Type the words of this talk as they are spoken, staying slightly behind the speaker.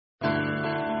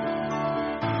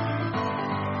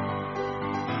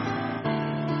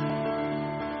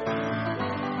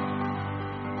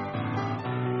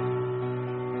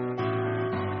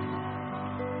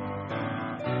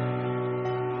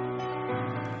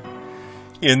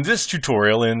In this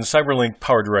tutorial in CyberLink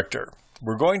PowerDirector,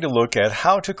 we're going to look at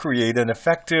how to create an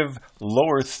effective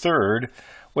lower third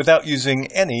without using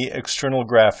any external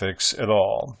graphics at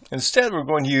all. Instead, we're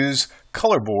going to use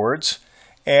color boards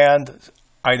and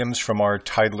items from our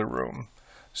titler room.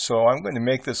 So I'm going to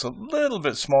make this a little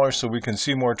bit smaller so we can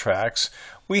see more tracks.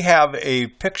 We have a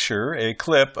picture, a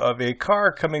clip of a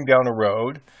car coming down a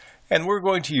road, and we're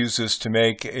going to use this to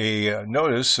make a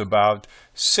notice about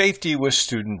safety with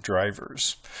student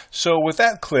drivers. So with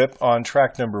that clip on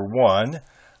track number 1,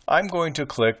 I'm going to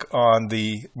click on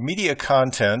the media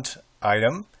content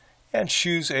item and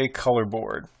choose a color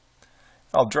board.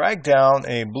 I'll drag down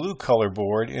a blue color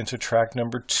board into track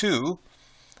number 2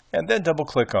 and then double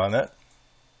click on it.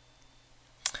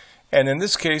 And in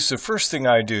this case, the first thing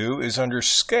I do is under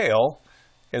Scale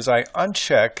is I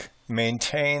uncheck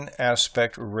Maintain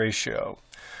Aspect Ratio.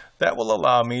 That will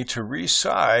allow me to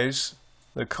resize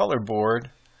the color board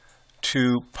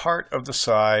to part of the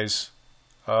size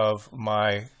of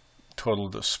my total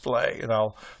display. And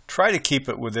I'll try to keep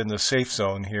it within the safe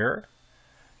zone here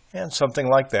and something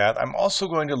like that. I'm also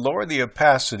going to lower the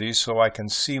opacity so I can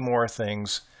see more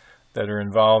things that are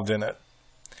involved in it.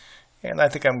 And I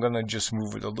think I'm going to just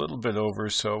move it a little bit over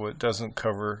so it doesn't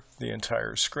cover the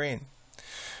entire screen.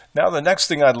 Now the next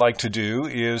thing I'd like to do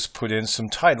is put in some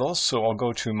titles. So I'll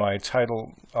go to my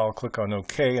title, I'll click on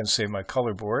OK and save my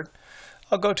color board.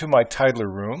 I'll go to my titler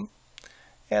room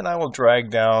and I will drag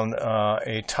down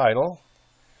a title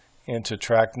into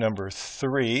track number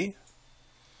 3.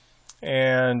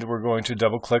 And we're going to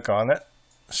double click on it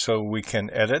so we can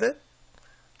edit it.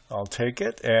 I'll take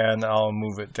it and I'll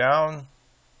move it down.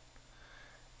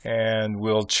 And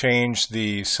we'll change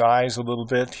the size a little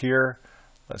bit here.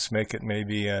 Let's make it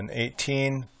maybe an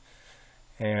 18,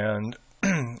 and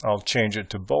I'll change it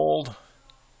to bold,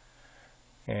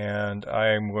 and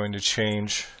I'm going to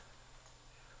change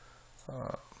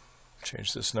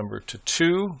this number to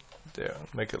 2, there,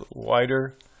 make it a little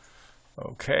wider.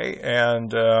 Okay,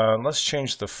 and let's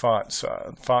change the font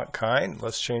kind.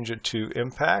 Let's change it to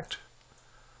Impact.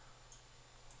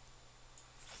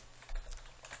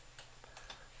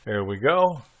 There we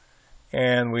go.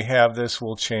 And we have this,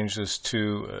 we'll change this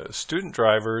to student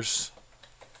drivers.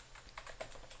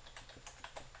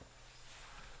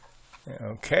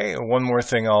 Okay, one more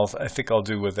thing I think I'll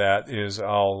do with that is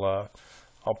I'll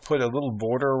put a little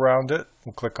border around it.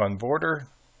 We'll click on border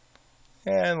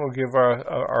and we'll give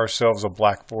ourselves a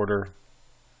black border.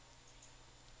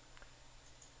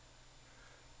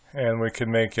 And we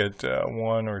can make it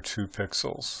 1 or 2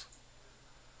 pixels.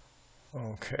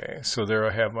 Okay, so there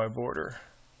I have my border.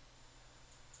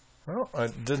 Well,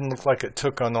 it didn't look like it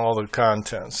took on all the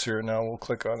contents here. Now we'll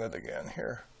click on it again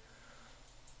here.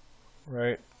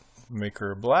 Right, make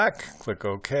her black, click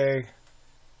OK,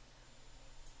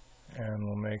 and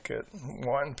we'll make it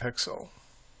 1 pixel.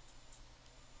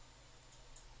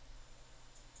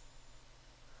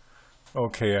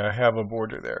 Okay, I have a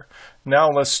border there. Now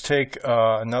let's take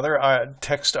another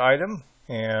text item,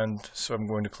 and so I'm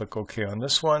going to click OK on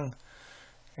this one.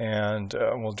 And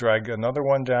we'll drag another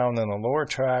one down in the lower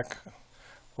track.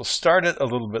 We'll start it a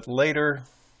little bit later,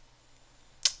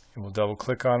 and we'll double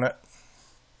click on it.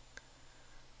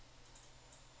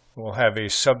 We'll have a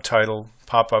subtitle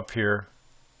pop up here,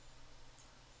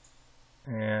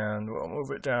 and we'll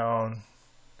move it down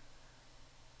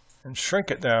and shrink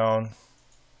it down.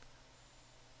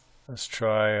 Let's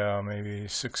try maybe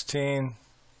 16.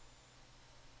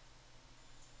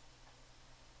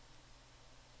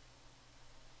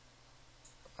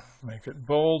 Make it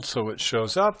bold so it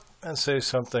shows up, and say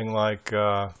something like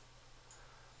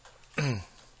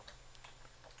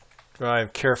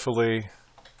drive carefully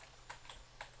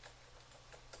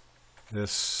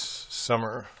this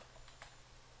summer.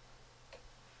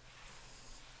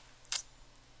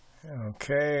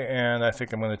 Okay, and I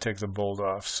think I'm going to take the bold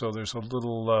off so there's a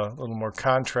little more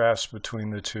contrast between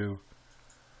the two.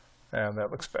 And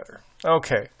that looks better.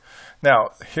 Okay, now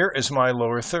here is my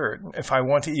lower third. If I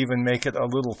want to even make it a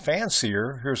little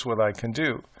fancier, here's what I can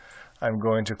do. I'm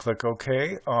going to click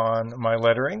OK on my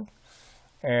lettering,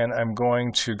 and I'm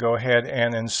going to go ahead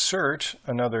and insert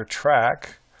another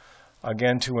track.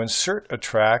 Again, to insert a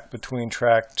track between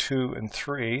track 2 and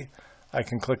 3, I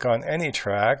can click on any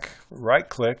track,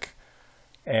 right-click,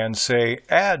 and say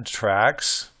Add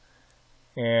Tracks.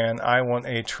 And I want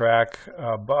a track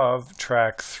above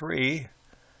track 3,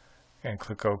 and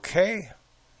click OK.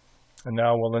 And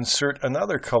now we'll insert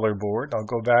another color board. I'll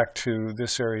go back to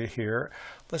this area here.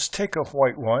 Let's take a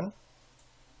white one.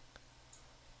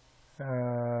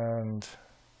 And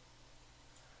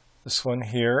this one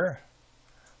here,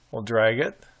 we'll drag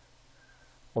it.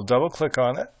 We'll double click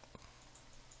on it.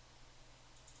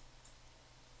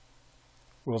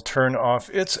 we'll turn off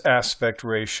its aspect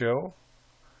ratio,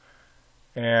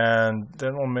 and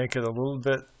then we'll make it a little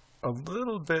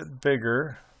bit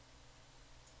bigger.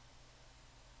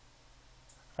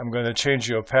 I'm going to change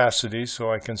the opacity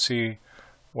so I can see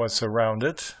what's around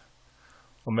it.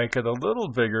 We'll make it a little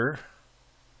bigger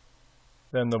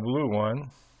than the blue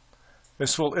one.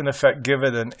 This will in effect give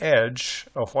it an edge,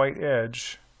 a white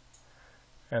edge,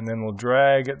 and then we'll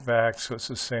drag it back so it's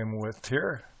the same width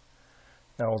here.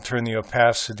 Now we'll turn the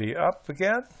opacity up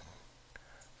again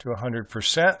to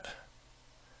 100%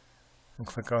 and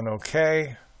click on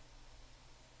OK.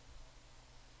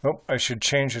 Oh, I should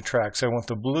change the tracks. I want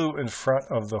the blue in front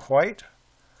of the white,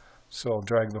 so I'll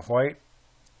drag the white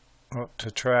up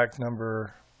to track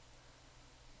number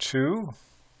 2.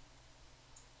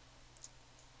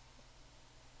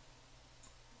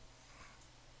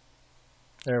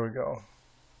 There we go.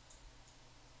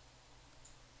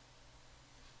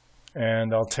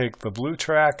 And I'll take the blue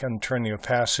track and turn the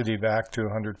opacity back to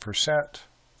 100%.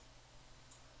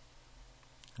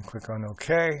 And click on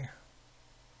OK.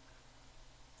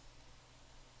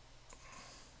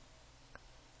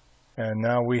 And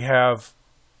now we have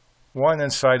one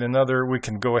inside another. We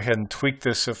can go ahead and tweak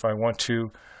this if I want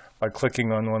to by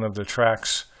clicking on one of the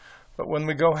tracks. But when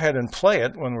we go ahead and play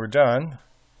it, when we're done,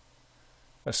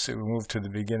 let's see, we move to the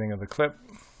beginning of the clip.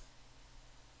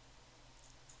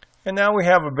 And now we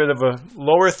have a bit of a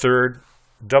lower third,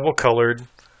 double colored,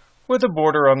 with a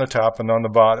border on the top and on the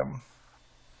bottom.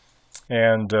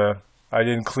 And I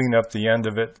didn't clean up the end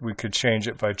of it. We could change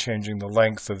it by changing the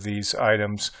length of these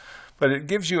items. But it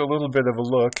gives you a little bit of a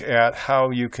look at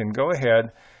how you can go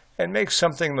ahead and make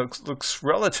something that looks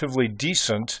relatively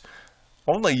decent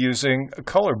only using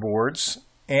color boards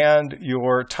and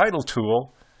your title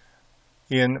tool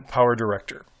in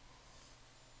PowerDirector.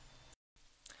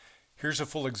 Here's a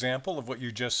full example of what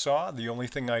you just saw. The only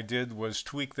thing I did was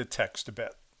tweak the text a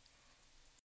bit.